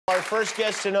Our first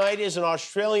guest tonight is an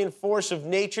Australian force of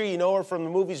nature. You know her from the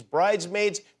movies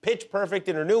Bridesmaids, Pitch Perfect,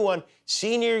 and her new one,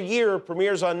 Senior Year,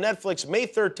 premieres on Netflix May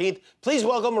 13th. Please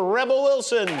welcome Rebel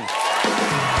Wilson.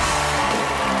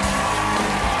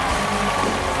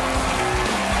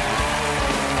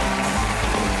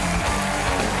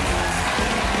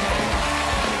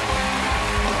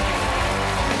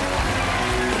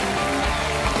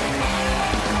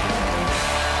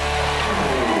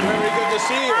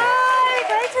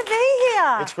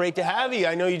 It's great to have you.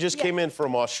 I know you just came in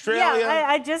from Australia. Yeah,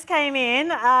 I just came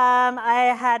in.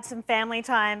 I had some family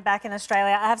time back in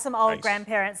Australia. I have some old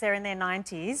grandparents. They're in their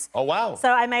 90s. Oh, wow.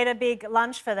 So I made a big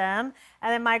lunch for them.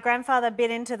 And then my grandfather bit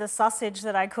into the sausage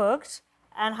that I cooked,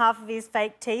 and half of his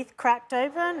fake teeth cracked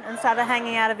open and started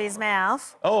hanging out of his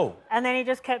mouth. Oh. And then he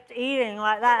just kept eating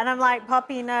like that. And I'm like,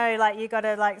 Poppy, no, like, you got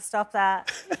to, like, stop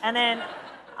that. And then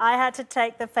I had to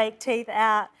take the fake teeth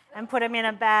out and put them in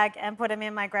a bag and put them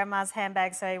in my grandma's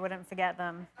handbag so he wouldn't forget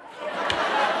them.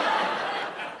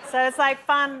 So it's like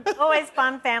fun, always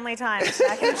fun family times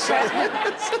back in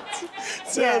Australia.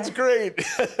 Sounds great.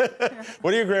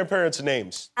 What are your grandparents'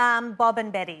 names? Bob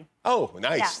and Betty. Oh,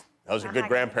 nice. Yeah. Those are good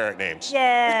grandparent names.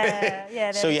 Yeah,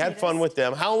 yeah. So you had fun with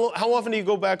them. How often do you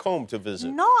go back home to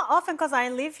visit? Not often, because I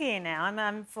live here now.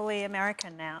 I'm fully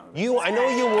American now. I know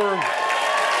you were...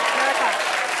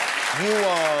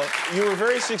 You were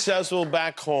very successful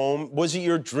back home. Was it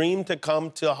your dream to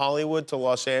come to Hollywood, to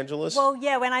Los Angeles? Well,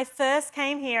 yeah, when I first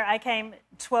came here, I came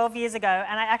 12 years ago,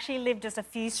 and I actually lived just a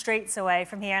few streets away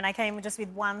from here, and I came just with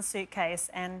one suitcase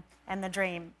and the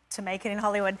dream to make it in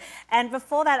Hollywood. And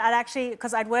before that, I'd actually,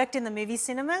 because I'd worked in the movie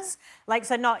cinemas, like,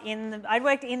 so not in the, I'd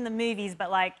worked in the movies, but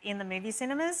like in the movie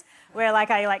cinemas, where like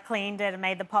I like cleaned it and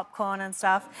made the popcorn and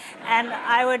stuff. And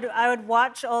I would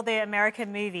watch all the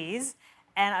American movies,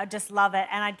 and I'd just love it,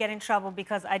 and I'd get in trouble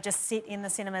because I'd just sit in the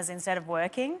cinemas instead of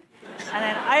working. And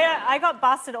then I got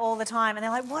busted all the time, and they're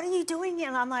like, what are you doing here?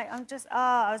 And I'm like,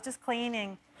 I was just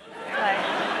cleaning. Like,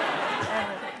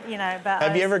 and, you know, but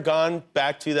Have you ever gone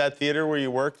back to that theater where you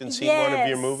worked and seen one of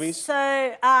your movies?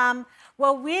 So,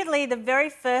 well, weirdly, the very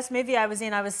first movie I was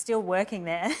in, I was still working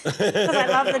there because I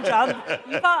love the job.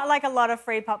 You got like a lot of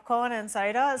free popcorn and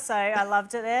soda, so I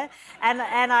loved it there. And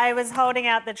I was holding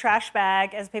out the trash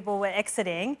bag as people were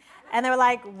exiting, and they were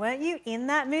like, "Weren't you in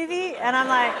that movie?" And I'm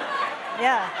like,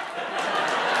 "Yeah."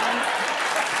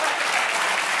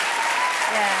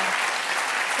 Yeah.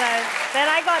 So then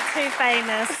I got too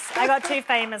famous.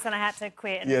 And I had to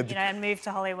quit and, and move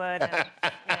to Hollywood.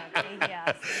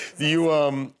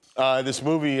 And, this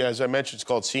movie, as I mentioned, it's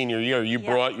called Senior Year. You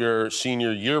brought your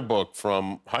senior yearbook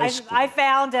from high school. I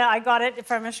found it. I got it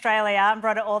from Australia and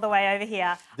brought it all the way over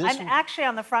here. I'm actually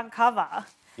on the front cover.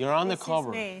 You're on the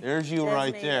cover. There's you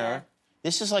right there. Yeah.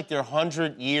 This is like their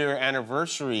 100-year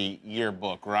anniversary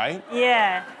yearbook, right?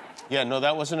 Yeah. Yeah, no,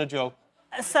 that wasn't a joke.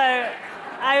 So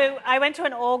I went to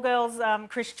an all-girls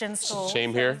Christian school.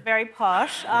 Same here. It was very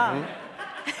posh.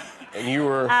 And you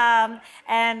were... and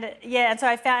so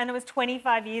I found, and it was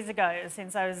 25 years ago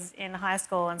since I was in high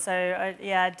school, and so,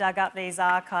 I dug up these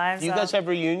archives. Do you guys have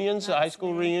reunions, high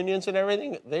school reunions and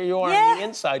everything? There you are on the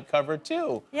inside cover,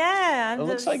 too. Yeah. It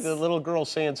looks like the little girl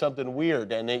saying something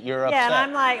weird, and you're upset. Yeah, and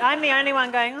I'm like, I'm the only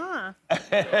one going,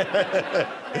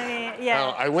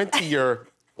 Now, I went to your...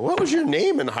 What was your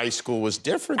name in high school was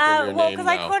different than your name now? Well, because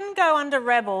I couldn't go under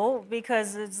Rebel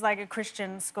because it's like a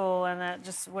Christian school and it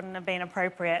just wouldn't have been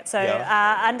appropriate. So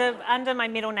under my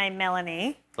middle name,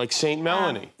 Melanie. Like Saint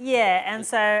Melanie? Yeah, and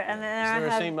so... And Is then there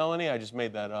a Saint Melanie? I just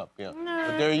made that up, No.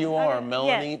 But there you are,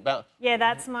 Melanie. Yeah,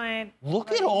 that's my...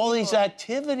 Look at all these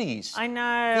activities. I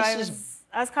know.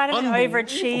 I was kind of an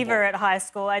overachiever at high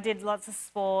school. I did lots of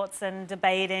sports and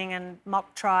debating and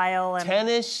mock trial and...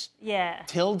 Tennis? Yeah.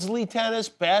 Tildesley tennis,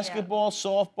 basketball,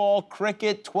 softball,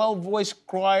 cricket, 12-voice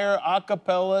choir, a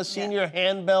cappella, senior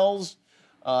handbells,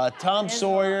 Tom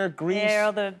Sawyer, Grease. Yeah,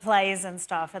 all the plays and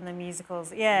stuff and the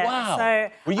musicals. Yeah. Wow. So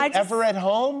were you ever at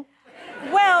home?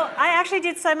 Well, I actually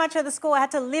did so much at the school. I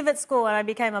had to live at school and I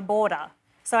became a boarder.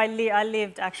 So I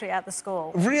lived actually at the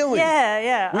school. Really? Yeah,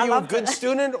 yeah. Were you a good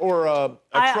student or a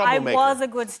troublemaker? I was a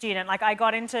good student. Like, I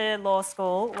got into law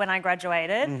school when I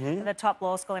graduated, the top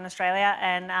law school in Australia,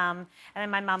 and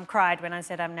then my mum cried when I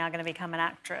said I'm now going to become an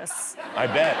actress. I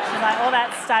bet. She was like, all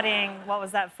that studying, what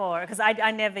was that for? Because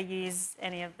I never use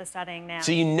any of the studying now.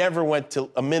 So you never went to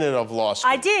a minute of law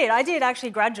school? I did actually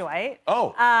graduate.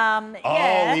 Oh.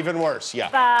 Yeah. Oh, even worse, yeah.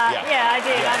 But, yeah, I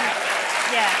did.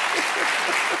 Yeah.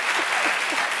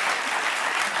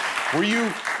 Were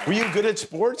you good at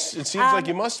sports? It seems like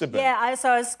you must have been. Yeah,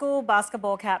 so I was school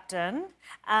basketball captain,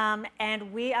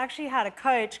 and we actually had a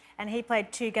coach, and he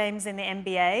played 2 games in the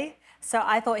NBA. So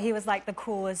I thought he was like the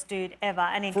coolest dude ever.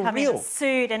 And he'd For come real? in a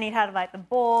suit and he'd have like the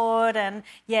board and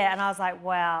yeah, and I was like,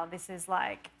 wow, this is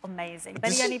like amazing.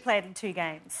 But he only played in 2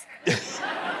 games.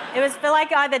 It was for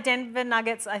like either Denver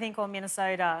Nuggets, I think, or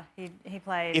Minnesota he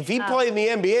played. If he played in the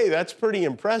NBA, that's pretty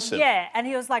impressive. Yeah, and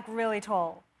he was like really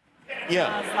tall. Yeah.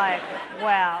 I was like,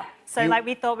 wow. So like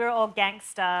we thought we were all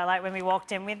gangster like when we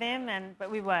walked in with him,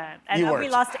 but we weren't. And You we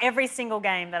weren't. lost every single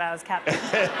game that I was captain.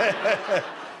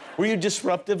 Were you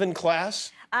disruptive in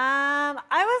class? I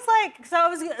was like, so I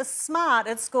was smart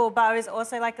at school, but I was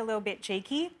also like a little bit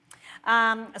cheeky.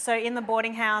 So in the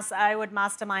boarding house, I would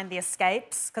mastermind the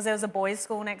escapes because there was a boys'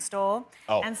 school next door.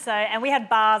 Oh. And we had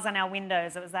bars on our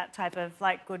windows. It was that type of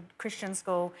like good Christian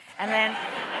school. And then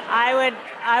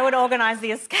I would organise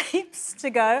the escapes to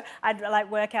go. I'd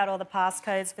like work out all the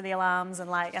passcodes for the alarms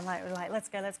and let's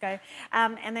go.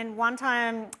 And then one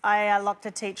time I locked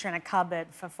a teacher in a cupboard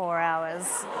for 4 hours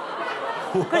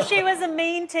because she was a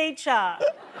mean teacher,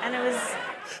 and it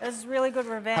was really good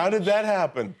revenge. How did that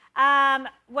happen?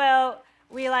 Well,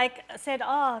 we like said,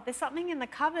 oh, there's something in the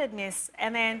cupboard, miss.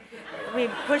 And then we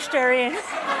pushed her in,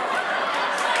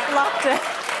 locked her.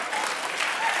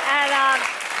 And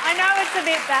I know it's a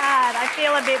bit bad. I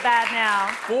feel a bit bad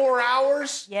now. 4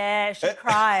 hours? Yeah, she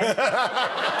cried.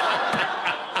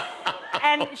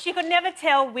 And she could never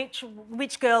tell which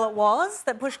girl it was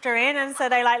that pushed her in. And so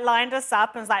they like lined us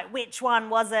up and was like, which one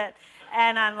was it?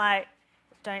 And I'm like,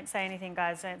 don't say anything,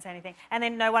 guys, don't say anything. And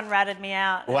then no one ratted me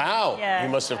out. Wow. Yeah, You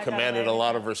must have I got commanded a away.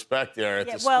 lot of respect there at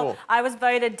the Well, school. I was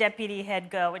voted deputy head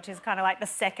girl, which is kind of like the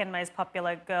second most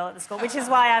popular girl at the school, which is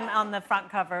why I'm on the front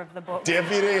cover of the book.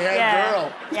 Deputy head Yeah.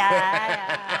 girl.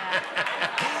 Yeah.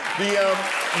 The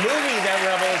movie that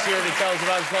Rebel is here to tell us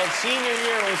about is called Senior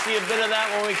Year. We'll see a bit of that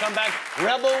when we come back.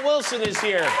 Rebel Wilson is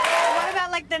here. What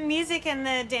about like the music and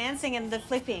the dancing and the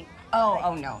flipping?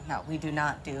 Oh, no, we do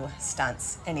not do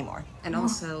stunts anymore. And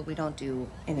also, we don't do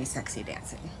any sexy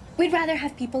dancing. We'd rather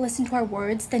have people listen to our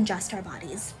words than just our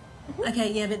bodies.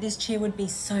 Okay, yeah, but this cheer would be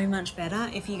so much better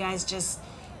if you guys just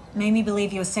made me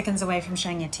believe you were seconds away from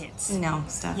showing your tits. No,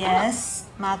 stop. Yes,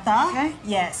 Martha? Okay.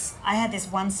 Yes, I had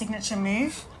this one signature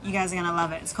move. You guys are gonna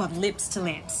love it. It's called lips to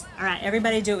lips. All right,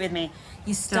 everybody do it with me.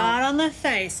 You start on the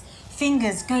face,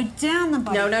 fingers go down the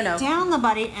body. No. Down the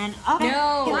body and up.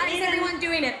 No, why is everyone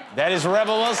doing it? That is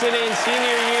Rebel Wilson in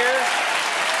Senior Year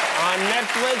on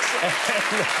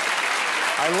Netflix.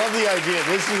 I love the idea.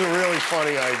 This is a really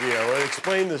funny idea. Well,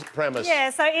 explain the premise.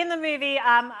 Yeah, so in the movie,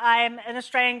 I'm an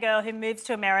Australian girl who moves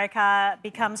to America,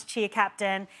 becomes cheer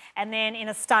captain, and then in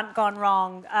a stunt gone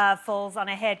wrong, falls on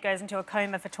her head, goes into a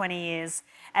coma for 20 years.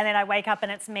 And then I wake up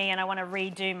and it's me and I want to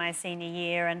redo my senior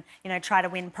year and, you know, try to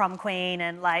win prom queen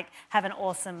and, like, have an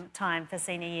awesome time for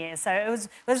senior year. So it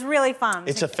was really fun.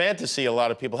 It's a fantasy a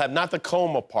lot of people have, not the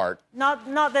coma part. Not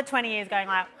the 20 years going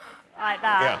like that.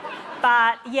 Yeah.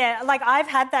 But, yeah, like, I've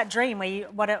had that dream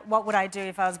where what would I do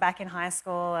if I was back in high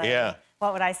school? And Yeah.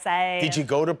 What would I say? Did you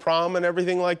go to prom and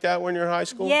everything like that when you're in high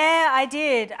school? Yeah, I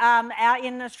did. Out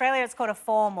in Australia, it's called a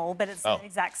formal, but it's Oh. the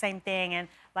exact same thing, and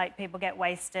like people get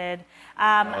wasted.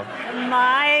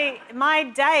 My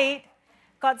date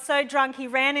got so drunk he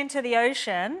ran into the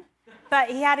ocean, but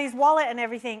he had his wallet and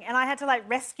everything, and I had to like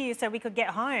rescue so we could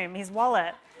get home his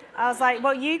wallet. I was like,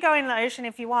 well, you go in the ocean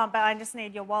if you want, but I just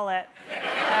need your wallet.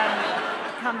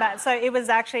 Come back. So it was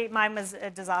actually, mine was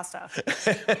a disaster.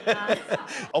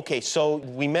 Okay, so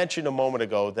we mentioned a moment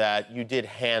ago that you did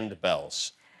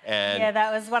handbells. And Yeah,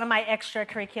 that was one of my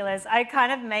extracurriculars. I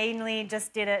kind of mainly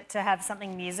just did it to have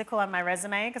something musical on my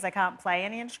resume because I can't play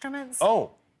any instruments.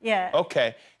 Oh, Yeah.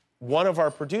 okay. One of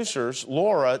our producers,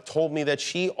 Laura, told me that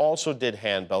she also did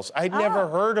handbells. I'd never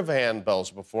heard of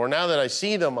handbells before. Now that I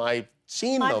see them, I've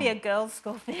seen Might them. be a girls'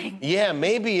 school thing. Yeah,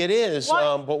 maybe it is.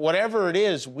 What? But whatever it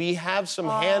is, we have some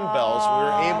handbells. We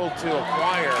were able to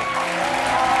acquire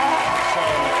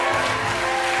some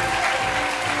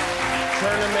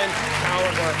tournament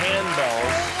caliber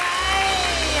handbells.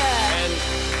 And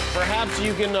perhaps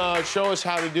you can show us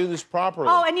how to do this properly.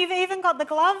 Oh, and you've even got the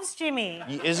gloves, Jimmy.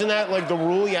 Isn't that like the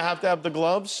rule? You have to have the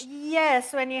gloves?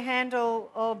 Yes, when you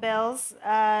handle all bells,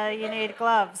 you need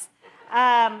gloves.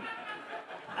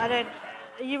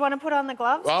 You want to put on the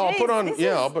gloves? Well, I'll Jeez, put on, this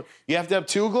yeah, is- but you have to have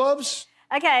 2 gloves?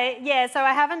 Okay, yeah, so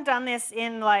I haven't done this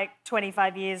in like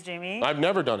 25 years, Jimmy. I've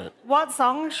never done it. What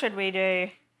song should we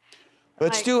do?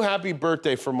 Let's Like- do Happy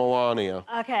Birthday for Melania.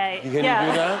 Okay. Can you do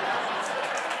that?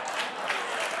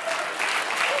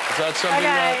 Is that something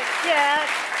Okay, that... yeah.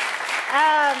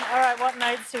 All right, what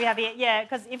notes do we have here? Yeah,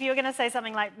 because if you were going to say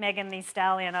something like Megan Thee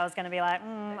Stallion, I was going to be like,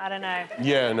 I don't know.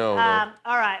 Yeah, no.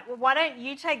 All right, well, why don't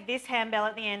you take this handbell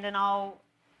at the end and I'll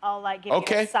I'll like give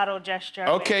you a subtle gesture.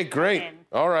 Okay, great.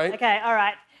 All right. Okay, all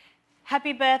right.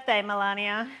 Happy birthday,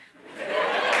 Melania.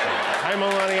 Hi,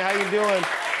 Melania. How you doing?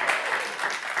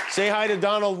 Say hi to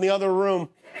Donald in the other room.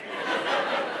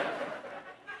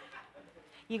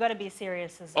 You got to be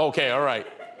serious as well. Okay, all right.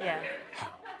 Yeah.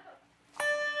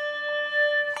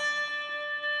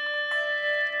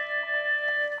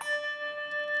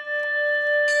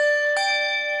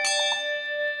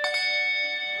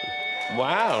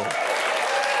 Wow.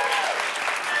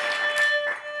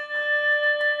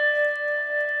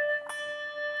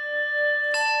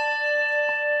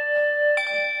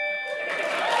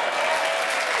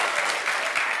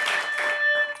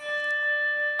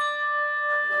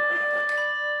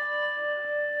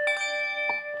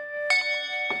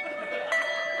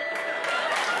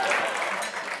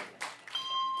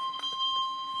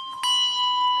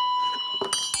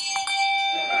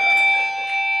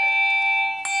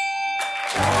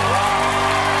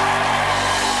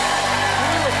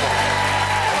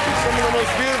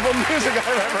 Music I've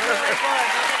ever heard.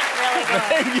 Really good.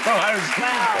 Thank you.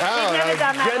 Wow. Never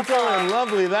done that gentle before. and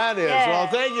lovely that is. Yeah. Well,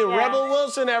 thank you. Yeah. Rebel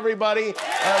Wilson, everybody.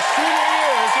 Senior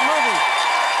Year. It's a movie.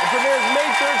 It premieres May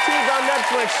 13th on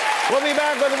Netflix. We'll be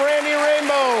back with Randy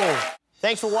Rainbow.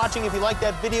 Thanks for watching. If you liked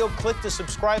that video, click the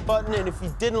subscribe button. And if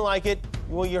you didn't like it,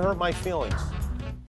 well, you hurt my feelings.